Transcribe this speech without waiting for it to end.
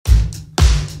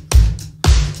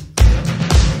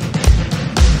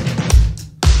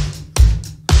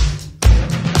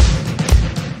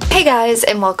Hey guys,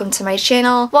 and welcome to my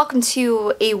channel. Welcome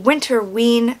to a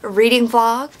Winterween reading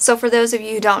vlog. So for those of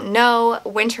you who don't know,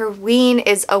 Winterween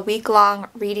is a week-long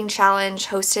reading challenge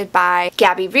hosted by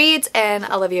Gabby Reads and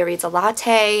Olivia Reads a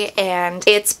Latte, and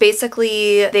it's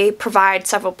basically they provide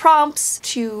several prompts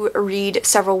to read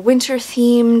several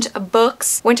winter-themed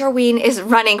books. Winterween is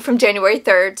running from January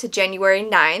 3rd to January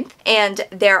 9th, and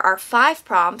there are 5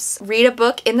 prompts. Read a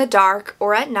book in the dark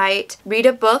or at night, read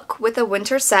a book with a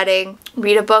winter setting,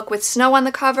 read a book with snow on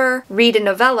the cover, read a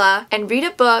novella, and read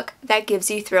a book that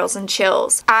gives you thrills and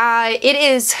chills. It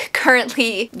is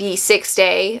currently the 6th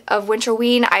day of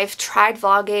Winterween. I've tried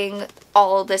vlogging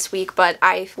all this week, but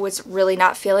I was really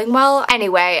not feeling well.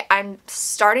 Anyway, I'm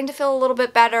starting to feel a little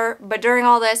bit better, but during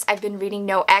all this, I've been reading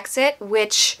No Exit,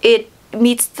 which it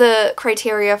meets the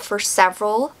criteria for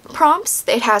several prompts.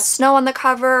 It has snow on the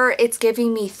cover, it's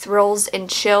giving me thrills and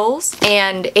chills,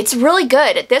 and it's really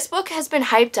good. This book has been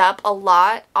hyped up a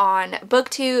lot on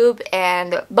BookTube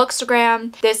and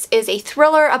Bookstagram. This is a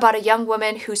thriller about a young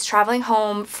woman who's traveling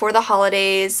home for the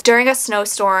holidays during a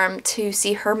snowstorm to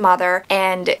see her mother,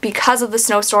 and because of the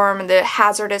snowstorm and the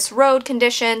hazardous road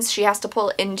conditions, she has to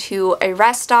pull into a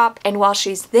rest stop, and while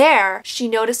she's there, she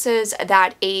notices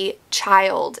that a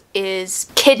child is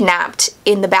kidnapped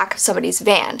in the back of somebody's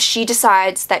van. She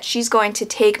decides that she's going to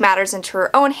take matters into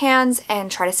her own hands and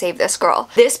try to save this girl.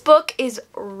 This book is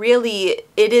really,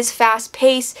 it is fast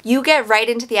paced. You get right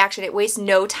into the action. It wastes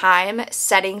no time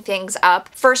setting things up.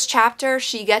 First chapter,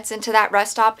 she gets into that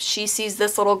rest stop, she sees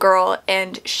this little girl,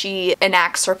 and she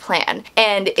enacts her plan.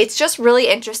 And it's just really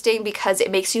interesting because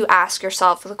it makes you ask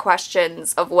yourself the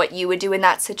questions of what you would do in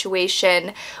that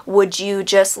situation. Would you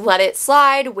just let it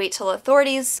slide, wait till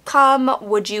authorities come?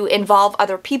 Would you involve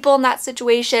other people in that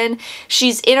situation?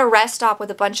 She's in a rest stop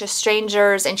with a bunch of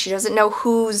strangers and she doesn't know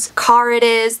whose car it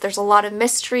is. There's a lot of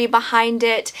mystery behind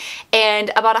it,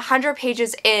 and about 100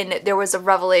 pages in there was a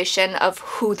revelation of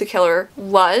who the killer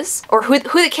was, or who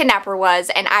the kidnapper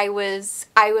was, and I was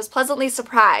pleasantly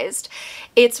surprised.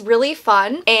 It's really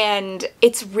fun, and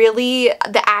it's really,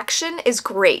 the action is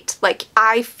great. Like,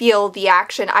 I feel the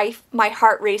action. My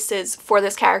heart races for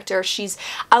this character. She's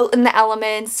out in the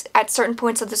elements at certain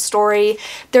points of the story.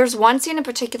 There's one scene in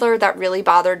particular that really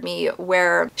bothered me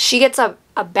where she gets a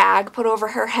bag put over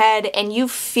her head, and you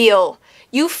feel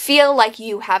like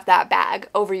you have that bag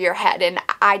over your head, and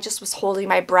I just was holding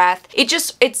my breath. It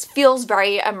feels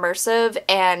very immersive,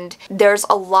 and there's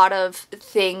a lot of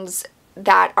things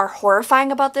that are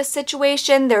horrifying about this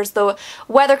situation. There's the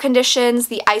weather conditions,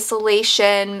 the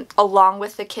isolation, along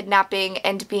with the kidnapping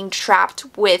and being trapped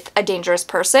with a dangerous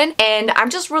person, and I'm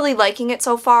just really liking it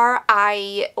so far.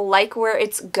 I like where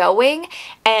it's going,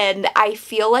 and I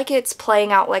feel like it's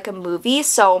playing out like a movie,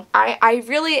 so I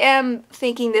really am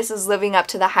thinking this is living up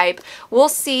to the hype. We'll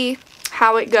see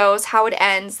how it goes, how it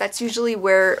ends. That's usually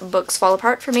where books fall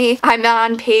apart for me. I'm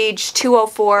on page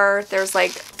 204. There's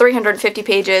like 350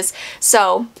 pages,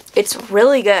 so it's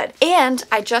really good. And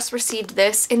I just received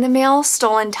this in the mail,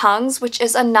 Stolen Tongues, which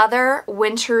is another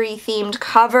wintry themed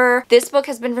cover. This book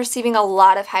has been receiving a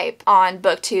lot of hype on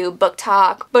BookTube,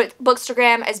 BookTok, but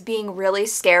Bookstagram as being really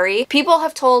scary. People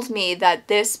have told me that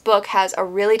this book has a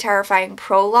really terrifying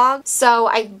prologue, so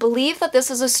I believe that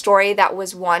this is a story that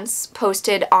was once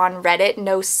posted on Reddit,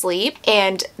 No Sleep,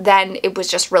 and then it was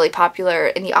just really popular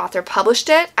and the author published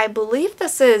it. I believe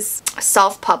this is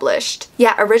self-published.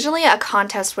 Yeah, originally a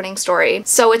contest-winning story.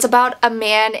 So it's about a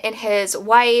man and his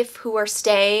wife who are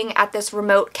staying at this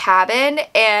remote cabin,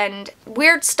 and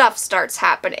weird stuff starts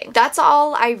happening. That's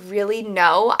all I really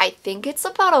know. I think it's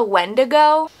about a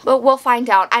Wendigo, but we'll find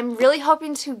out. I'm really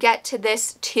hoping to get to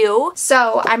this too,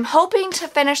 so I'm hoping to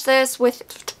finish this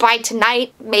by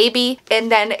tonight, maybe,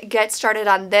 and then get started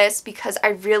on this because I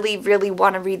really, really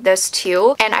want to read this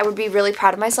too, and I would be really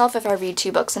proud of myself if I read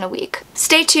 2 books in a week.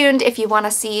 Stay tuned if you want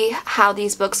to see how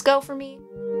these books go for me.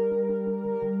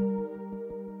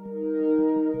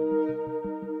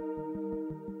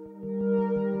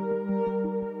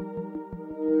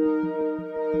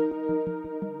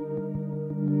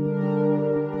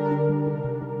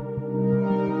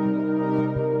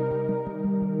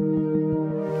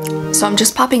 So I'm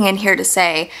just popping in here to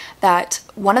say that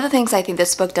one of the things I think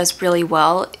this book does really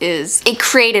well is it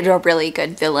created a really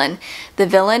good villain. The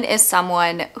villain is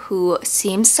someone who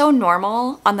seems so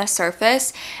normal on the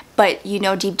surface, but you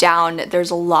know deep down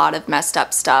there's a lot of messed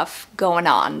up stuff going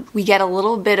on. We get a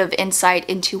little bit of insight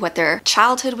into what their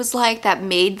childhood was like that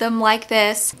made them like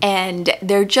this, and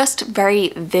they're just very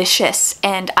vicious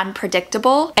and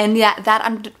unpredictable, and that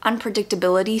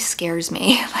unpredictability scares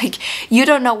me. Like, you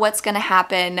don't know what's gonna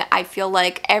happen. I feel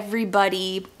like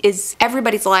everybody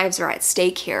everybody's lives are at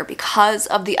stake here because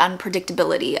of the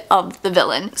unpredictability of the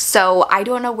villain. So I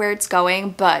don't know where it's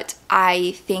going, but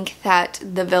I think that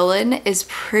the villain is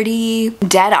pretty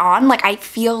dead on. Like, I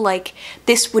feel like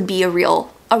this would be a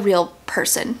real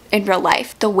person in real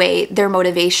life. The way their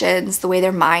motivations, the way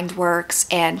their mind works,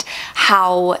 and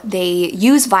how they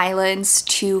use violence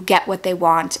to get what they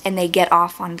want, and they get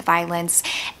off on the violence,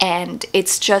 and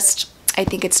it's just, I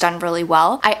think it's done really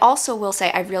well. I also will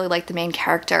say I really like the main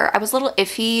character. I was a little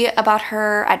iffy about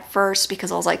her at first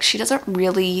because I was like, she doesn't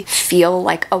really feel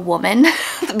like a woman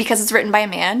because it's written by a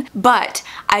man, but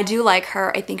I do like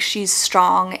her. I think she's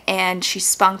strong and she's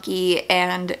spunky,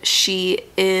 and she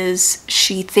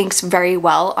thinks very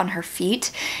well on her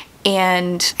feet.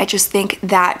 And I just think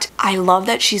that I love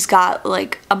that she's got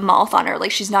like a mouth on her, like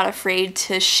she's not afraid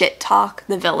to shit talk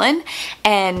the villain.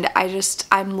 And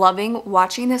I'm loving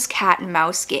watching this cat and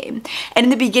mouse game. And in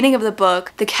the beginning of the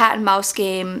book, the cat and mouse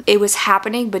game, it was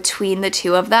happening between the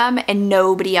two of them and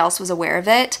nobody else was aware of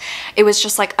it. It was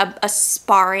just like a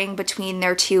sparring between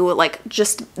their two, like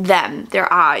just them,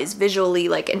 their eyes visually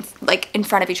like in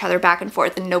front of each other back and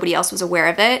forth, and nobody else was aware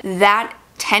of it. That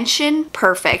tension,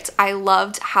 perfect. I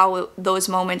loved how those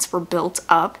moments were built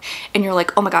up and you're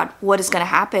like, oh my god, what is gonna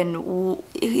happen?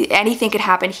 Anything could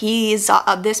happen.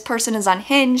 This person is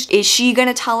unhinged. Is she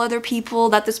gonna tell other people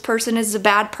that this person is a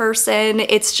bad person?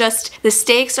 It's just, the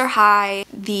stakes are high,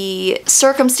 the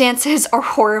circumstances are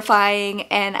horrifying,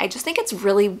 and I just think it's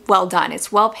really well done.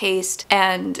 It's well paced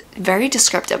and very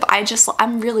descriptive.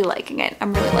 I'm really liking it.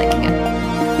 I'm really liking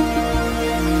it.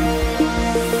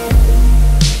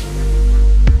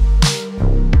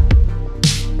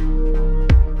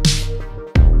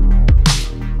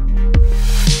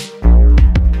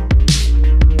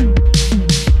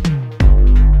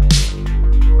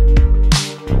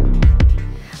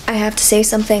 I have to say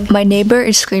something. My neighbor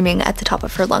is screaming at the top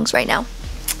of her lungs right now,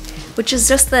 which is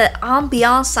just the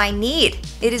ambiance I need.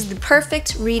 It is the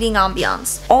perfect reading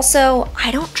ambiance. Also,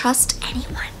 I don't trust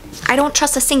anyone. I don't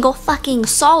trust a single fucking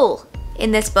soul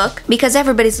in this book because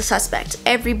everybody's a suspect.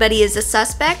 Everybody is a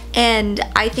suspect, and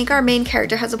I think our main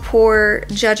character has a poor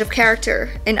judge of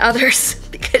character in others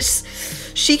because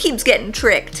she keeps getting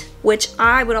tricked, which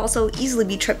I would also easily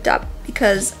be tripped up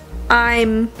because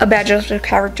I'm a bad judge of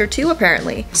character too,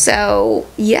 apparently. So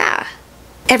yeah,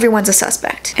 everyone's a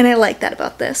suspect, and I like that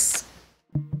about this.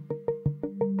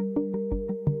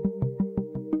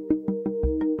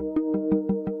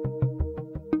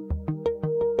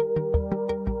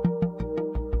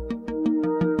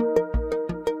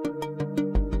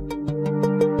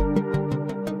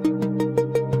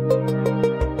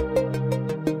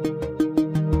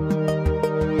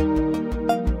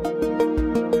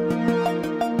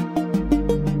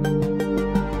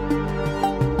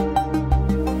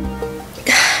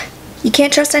 You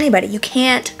can't trust anybody. You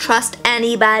can't trust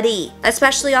anybody,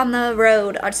 especially on the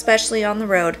road,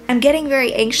 I'm getting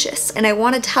very anxious and I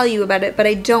want to tell you about it, but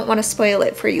I don't want to spoil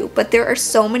it for you. But there are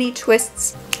so many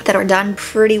twists that are done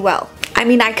pretty well. I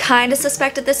mean, I kind of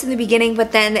suspected this in the beginning,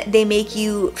 but then they make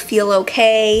you feel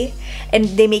okay and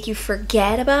they make you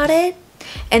forget about it.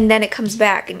 And then it comes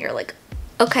back and you're like,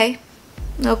 okay,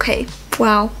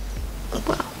 wow.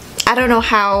 I don't know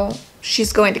how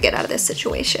she's going to get out of this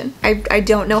situation. I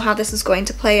don't know how this is going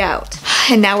to play out.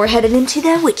 And now we're headed into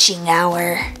the witching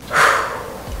hour.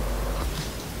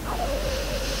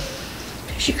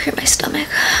 Did you hear my stomach?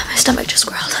 My stomach just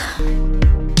growled.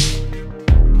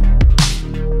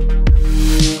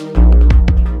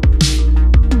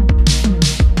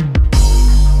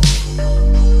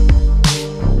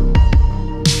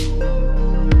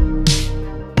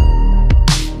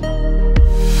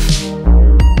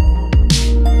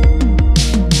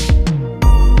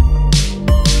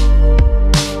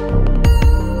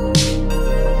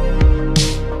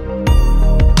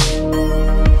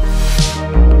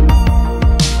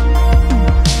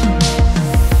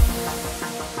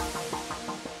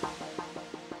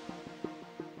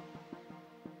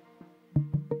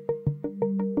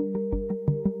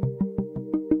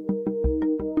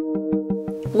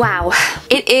 Wow.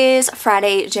 It is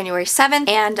Friday, January 7th,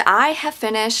 and I have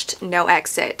finished No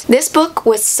Exit. This book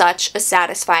was such a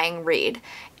satisfying read,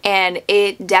 and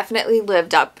it definitely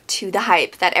lived up to the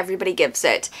hype that everybody gives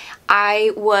it.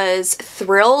 I was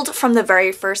thrilled from the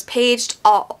very first page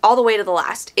all the way to the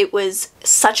last. It was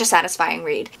such a satisfying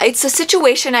read. It's a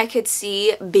situation I could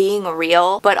see being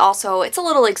real, but also it's a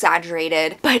little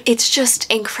exaggerated, but it's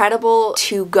just incredible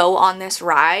to go on this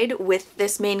ride with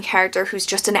this main character who's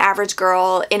just an average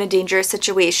girl in a dangerous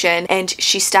situation, and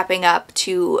she's stepping up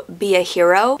to be a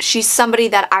hero. She's somebody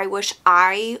that I wish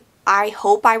I I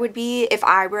hope I would be if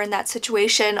I were in that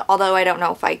situation, although I don't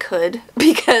know if I could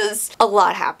because a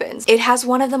lot happens. It has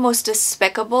one of the most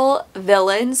despicable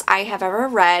villains I have ever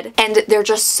read, and they're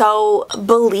just so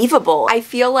believable. I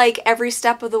feel like every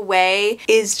step of the way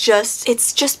is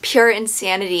it's just pure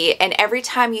insanity, and every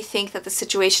time you think that the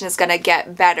situation is gonna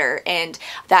get better and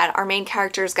that our main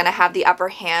character is gonna have the upper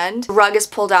hand, the rug is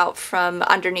pulled out from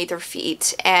underneath her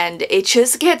feet, and it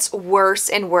just gets worse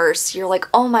and worse. You're like,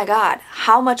 oh my god,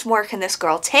 how much more can this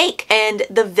girl take? And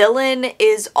the villain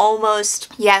is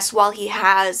almost, yes, while he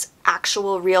has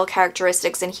actual real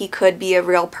characteristics and he could be a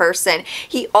real person,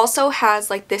 he also has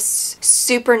like this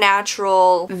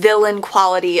supernatural villain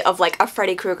quality of like a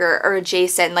Freddy Krueger or a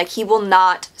Jason. Like, he will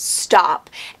not stop,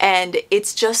 and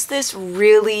it's just this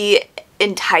really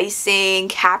enticing,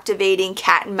 captivating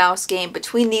cat and mouse game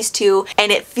between these two,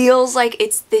 and it feels like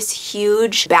it's this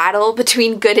huge battle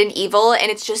between good and evil, and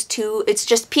it's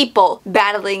just people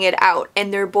battling it out,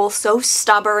 and they're both so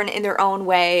stubborn in their own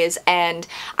ways, and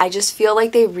I just feel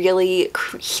like they really,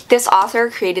 this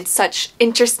author created such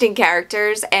interesting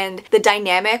characters, and the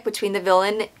dynamic between the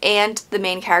villain and the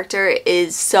main character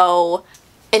is so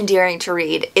endearing to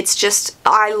read. It's just,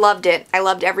 I loved it. I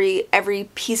loved every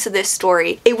piece of this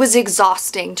story. It was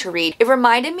exhausting to read. It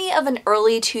reminded me of an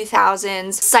early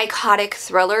 2000s psychotic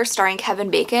thriller starring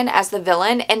Kevin Bacon as the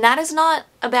villain, and that is not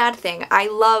a bad thing. I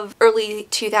love early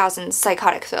 2000s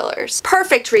psychotic thrillers.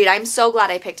 Perfect read. I'm so glad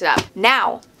I picked it up.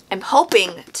 Now, I'm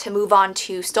hoping to move on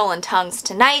to Stolen Tongues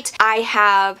tonight. I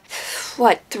have,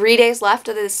 what, 3 days left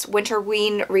of this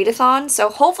Winterween readathon, so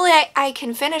hopefully I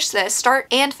can finish this, start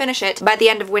and finish it by the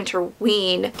end of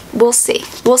Winterween. We'll see.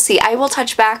 We'll see. I will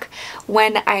touch back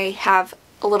when I have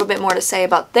a little bit more to say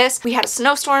about this. We had a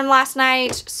snowstorm last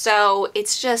night, so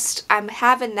it's just, I'm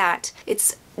having that.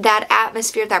 It's that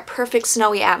atmosphere, that perfect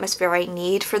snowy atmosphere I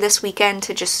need for this weekend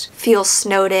to just feel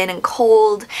snowed in and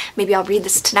cold. Maybe I'll read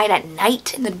this tonight at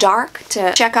night in the dark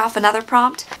to check off another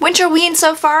prompt. Winterween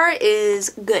so far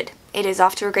is good. It is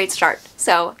off to a great start,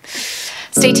 so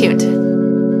stay tuned.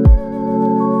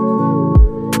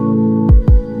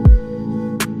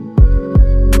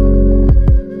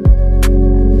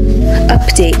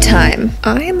 Update time.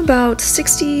 I am about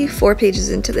 64 pages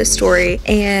into this story,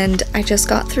 and I just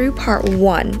got through part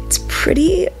 1. It's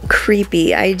pretty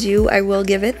creepy, I will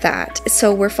give it that.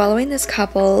 So we're following this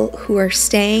couple who are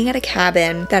staying at a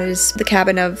cabin that is the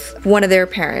cabin of one of their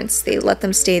parents. They let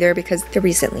them stay there because they're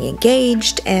recently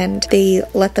engaged, and they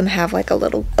let them have like a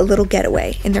little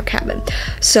getaway in their cabin.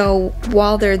 So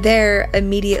while they're there,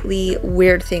 immediately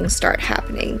weird things start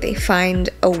happening. They find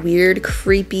a weird,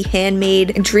 creepy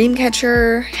handmade dream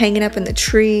catcher hanging up in the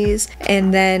trees,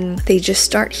 and then they just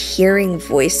start hearing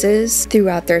voices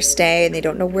throughout their stay, and they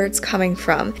don't know where it's coming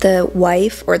from. The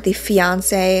wife or the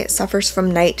fiance suffers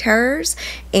from night terrors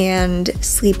and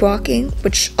sleepwalking,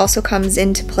 which also comes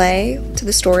into play to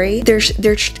the story.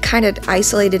 They're kind of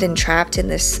isolated and trapped in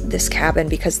this cabin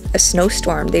because a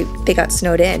snowstorm, they got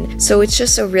snowed in. So it's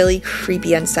just a really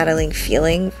creepy, unsettling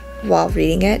feeling while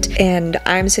reading it, and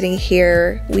I'm sitting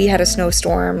here, we had a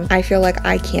snowstorm, I feel like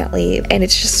I can't leave, and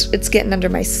it's getting under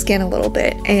my skin a little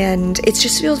bit, and it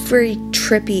just feels very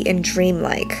trippy and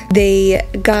dreamlike. They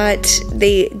got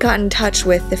in touch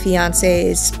with the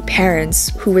fiance's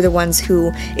parents, who were the ones who,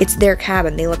 it's their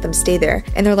cabin, they let them stay there,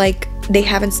 and they're like, they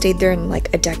haven't stayed there in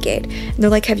like a decade, and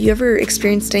they're like, have you ever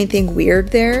experienced anything weird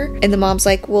there? And the mom's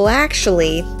like, well,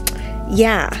 actually,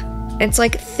 yeah. And it's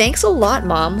like, thanks a lot,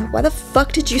 Mom. Why the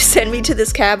fuck did you send me to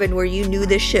this cabin where you knew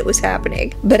this shit was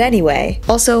happening? But anyway,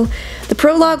 also, the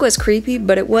prologue was creepy,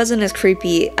 but it wasn't as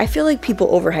creepy. I feel like people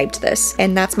overhyped this,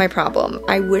 and that's my problem.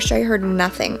 I wish I heard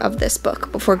nothing of this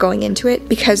book before going into it,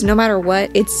 because no matter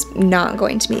what, it's not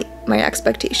going to meet my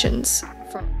expectations.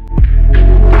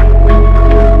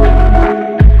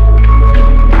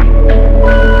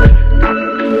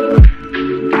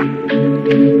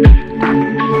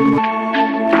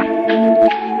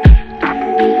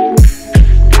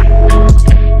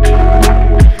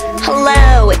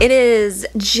 It is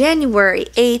January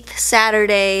 8th,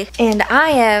 Saturday, and I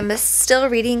am still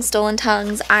reading Stolen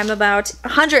Tongues. I'm about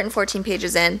 114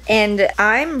 pages in, and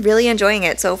I'm really enjoying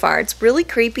it so far. It's really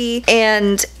creepy,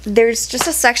 and there's just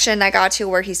a section I got to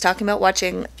where he's talking about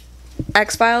watching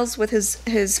X-Files with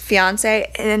his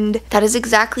fiance, and that is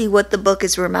exactly what the book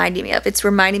is reminding me of. It's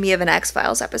reminding me of an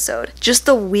X-Files episode. Just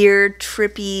the weird,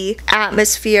 trippy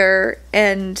atmosphere,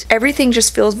 and everything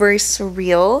just feels very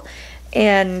surreal.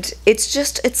 And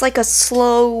it's like a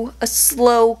slow,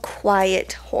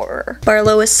 quiet horror.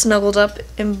 Barlow is snuggled up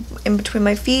in between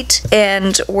my feet,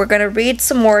 and we're gonna read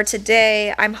some more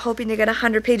today. I'm hoping to get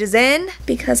 100 pages in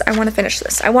because I want to finish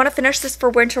this. I want to finish this for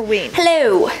Winterween.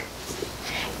 Hello!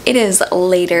 It is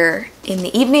later in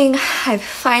the evening. I've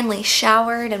finally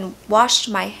showered and washed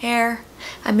my hair.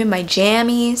 I'm in my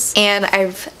jammies and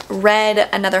I've read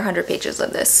another 100 pages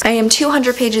of this. I am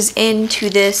 200 pages into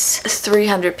this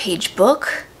 300-page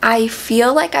book. I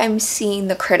feel like I'm seeing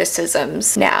the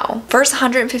criticisms now. First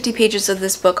 150 pages of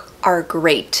this book are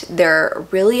great. They're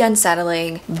really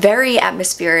unsettling, very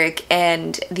atmospheric,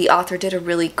 and the author did a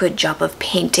really good job of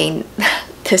painting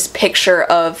this picture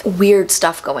of weird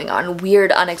stuff going on,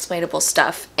 weird unexplainable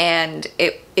stuff, and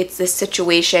it's this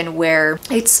situation where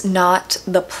it's not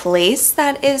the place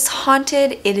that is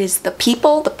haunted, it is the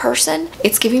people, the person.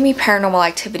 It's giving me Paranormal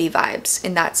Activity vibes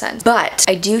in that sense. But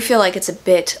I do feel like it's a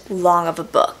bit long of a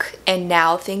book, and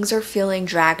now things are feeling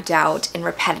dragged out and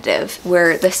repetitive,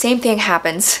 where the same thing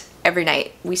happens every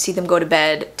night. We see them go to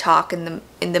bed, talk in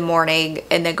the morning,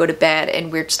 and then go to bed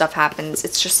and weird stuff happens.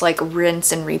 It's just like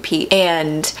rinse and repeat.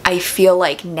 And I feel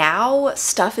like now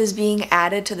stuff is being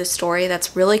added to the story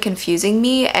that's really confusing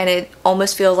me, and it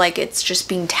almost feels like it's just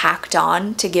being tacked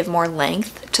on to give more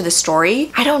length to the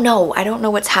story. I don't know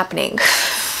what's happening.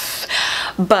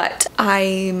 But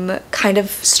I'm kind of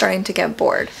starting to get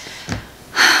bored.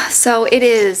 So it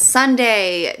is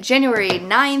Sunday, January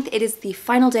 9th. It is the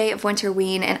final day of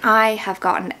Winterween, and I have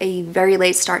gotten a very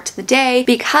late start to the day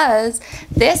because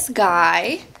this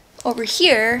guy over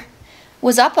here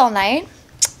was up all night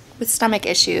with stomach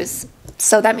issues.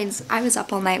 So that means I was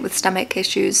up all night with stomach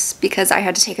issues because I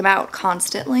had to take him out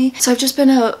constantly. So I've just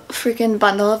been a freaking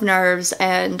bundle of nerves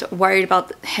and worried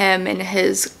about him and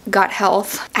his gut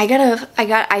health.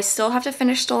 I still have to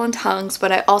finish Stolen Tongues,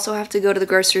 but I also have to go to the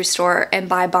grocery store and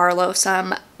buy Barlow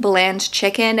some bland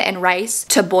chicken and rice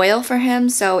to boil for him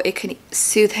so it can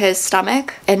soothe his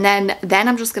stomach. And then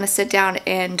I'm just gonna sit down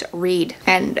and read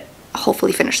and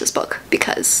hopefully finish this book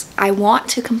because I want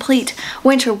to complete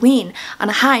Winterween on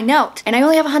a high note, and I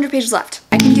only have 100 pages left.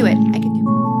 I can do it. I can do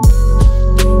it.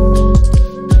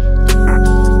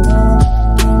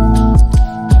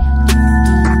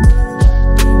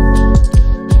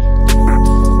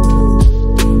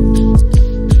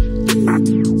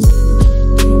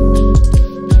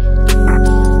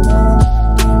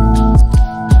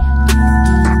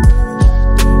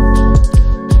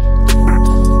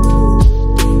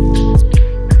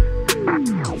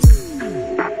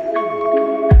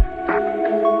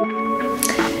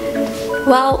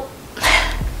 Well,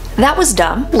 that was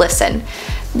dumb. Listen,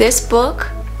 this book,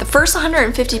 the first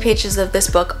 150 pages of this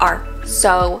book are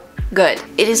so good.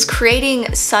 It is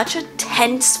creating such a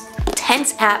tense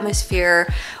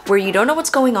atmosphere where you don't know what's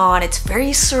going on. It's very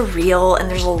surreal and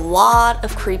there's a lot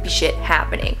of creepy shit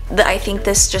happening. I think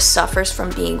this just suffers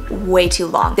from being way too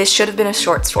long. This should have been a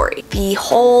short story.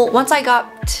 Once I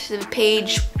got to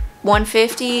page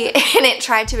 150 and it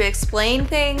tried to explain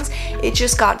things, it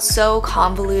just got so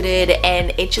convoluted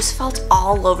and it just felt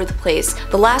all over the place.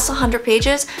 The last 100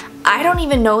 pages, I don't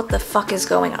even know what the fuck is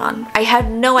going on. I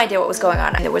had no idea what was going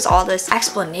on. There was all this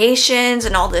explanations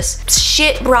and all this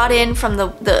shit brought in from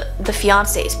the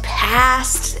fiance's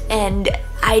past, and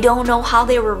I don't know how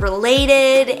they were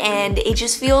related, and it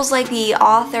just feels like the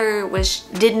author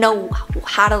didn't know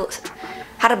how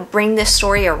to bring this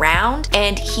story around,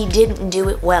 and he didn't do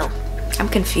it well. I'm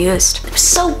confused. It was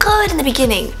so good in the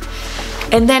beginning.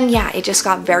 And then, yeah, it just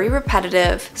got very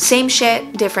repetitive. Same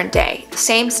shit, different day.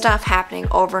 Same stuff happening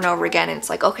over and over again. And it's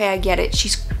like, okay, I get it.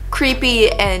 She's creepy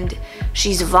and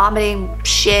she's vomiting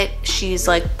shit. She's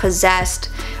like possessed.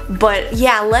 But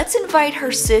yeah, let's invite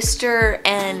her sister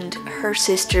and her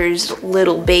sister's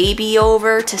little baby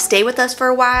over to stay with us for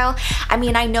a while. I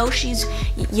mean, I know she's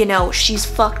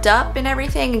fucked up and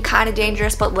everything and kind of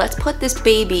dangerous, but let's put this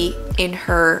baby in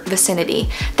her vicinity.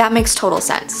 That makes total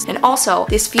sense. And also,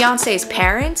 this fiance's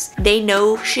parents, they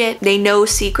know shit, they know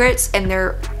secrets, and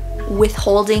they're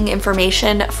withholding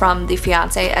information from the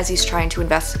fiance as he's trying to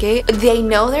investigate. They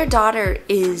know their daughter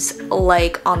is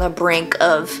like on the brink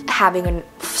of having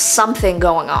something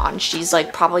going on. She's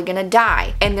like probably gonna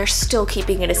die, and they're still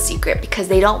keeping it a secret because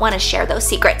they don't want to share those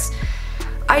secrets.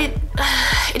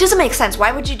 It doesn't make sense.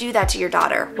 Why would you do that to your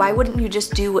daughter? Why wouldn't you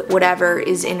just do whatever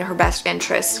is in her best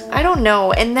interest? I don't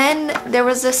know. And then there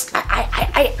was this,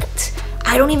 I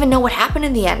don't even know what happened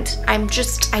in the end.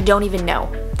 I don't even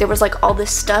know. There was like all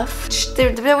this stuff.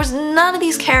 There was none of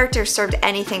these characters served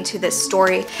anything to this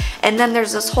story. And then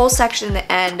there's this whole section in the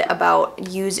end about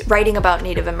writing about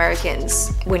Native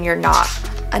Americans when you're not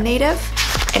a native,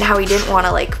 and how he didn't want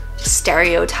to like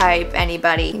stereotype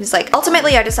anybody. He was like,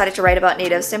 ultimately I decided to write about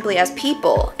natives simply as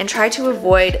people and try to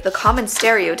avoid the common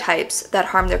stereotypes that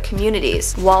harm their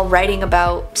communities while writing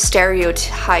about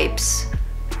stereotypes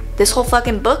this whole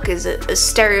fucking book is a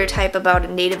stereotype about a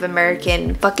Native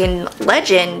American fucking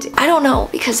legend. I don't know,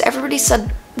 because everybody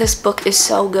said this book is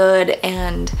so good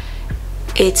and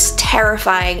it's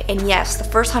terrifying, and yes, the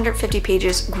first 150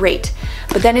 pages, great.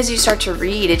 But then as you start to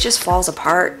read, it just falls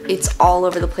apart. It's all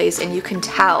over the place, and you can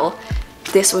tell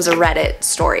this was a Reddit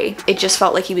story. It just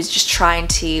felt like he was just trying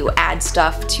to add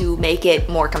stuff to make it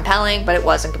more compelling, but it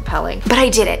wasn't compelling. But I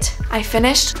did it. I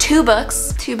finished two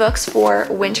books for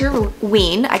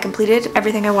Winterween. I completed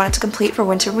everything I wanted to complete for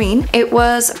Winterween. It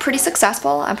was pretty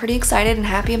successful. I'm pretty excited and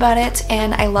happy about it,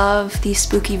 and I love these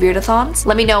spooky readathons.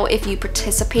 Let me know if you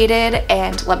participated,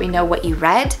 and let me know what you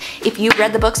read. If you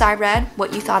read the books I read,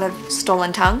 what you thought of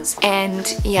Stolen Tongues,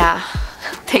 and yeah.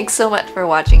 Thanks so much for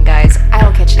watching, guys. I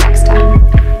will catch you next time.